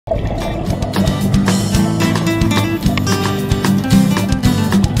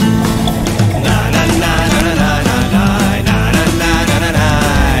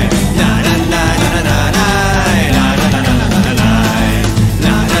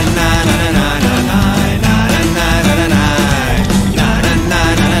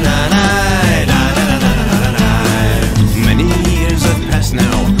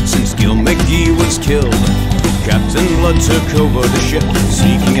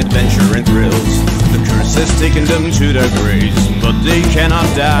adventure and thrills. The curse has taken them to their graves, but they cannot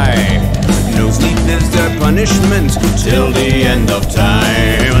die. No sleep is their punishment till the end of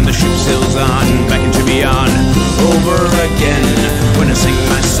time. And the ship sails on back into beyond over again. When I sing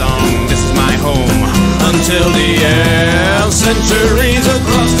my song, this is my home until the end. Centuries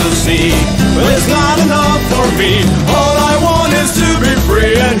across the sea, but it's not enough for me. All I want is to be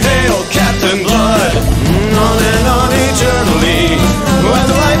free and hail Captain Blood. On and on eternally, with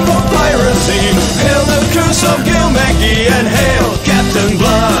the life of piracy. Hail the curse of Gilmackie and hail Captain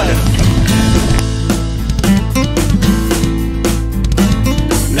Blood.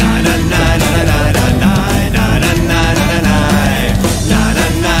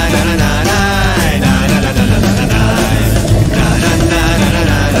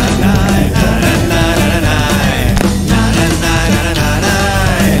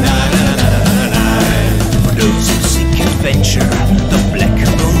 The black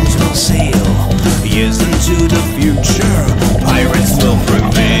bones will sail years into the future. Pirates will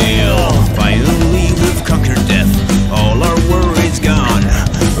prevail. Finally we've conquered death, all our worries gone.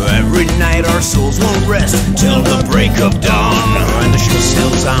 Every night our souls will rest till the break of dawn. And the ship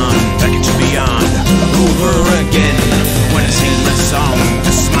sails on back into beyond over again. When I sing my song,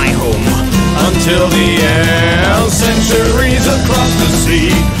 this is my home until the end. Centuries across the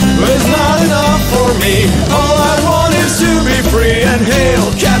sea, there's not enough for me. All I want is to be free and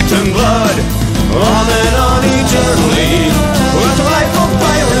hail Captain Blood. On and on eternally, with the life of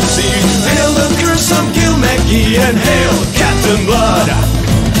piracy. Hail the curse of Gilmackie and hail Captain Blood.